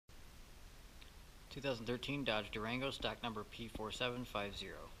2013 Dodge Durango, stock number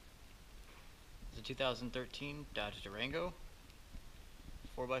P4750. It's a 2013 Dodge Durango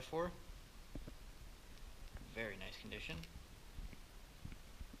 4x4. Very nice condition.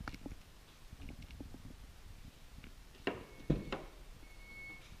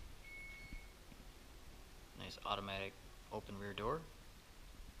 Nice automatic open rear door.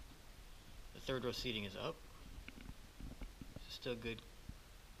 The third row seating is up. There's still good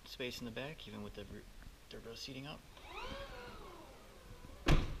space in the back, even with the third row seating up.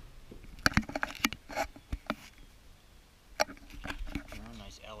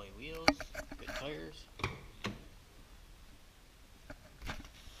 Nice alloy wheels, good tires.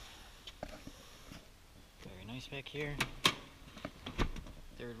 Very nice back here.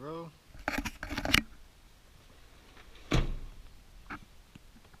 Third row. There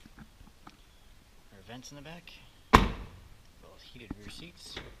are vents in the back, as well as heated rear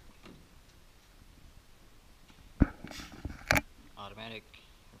seats. Automatic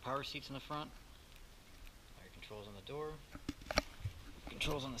power seats in the front. Power controls on the door.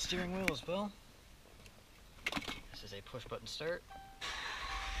 Controls on the steering wheel as well. This is a push button start.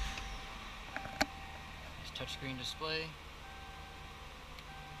 Nice touchscreen display.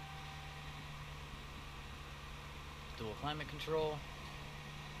 Dual climate control.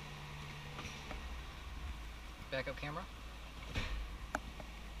 Backup camera.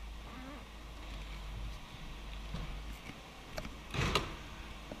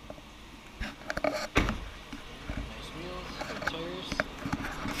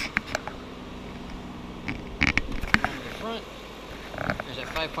 Front, there's a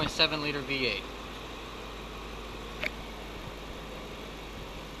 5.7 liter V8.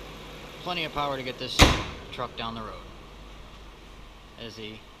 Plenty of power to get this truck down the road. That is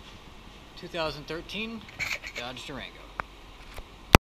a 2013 Dodge Durango.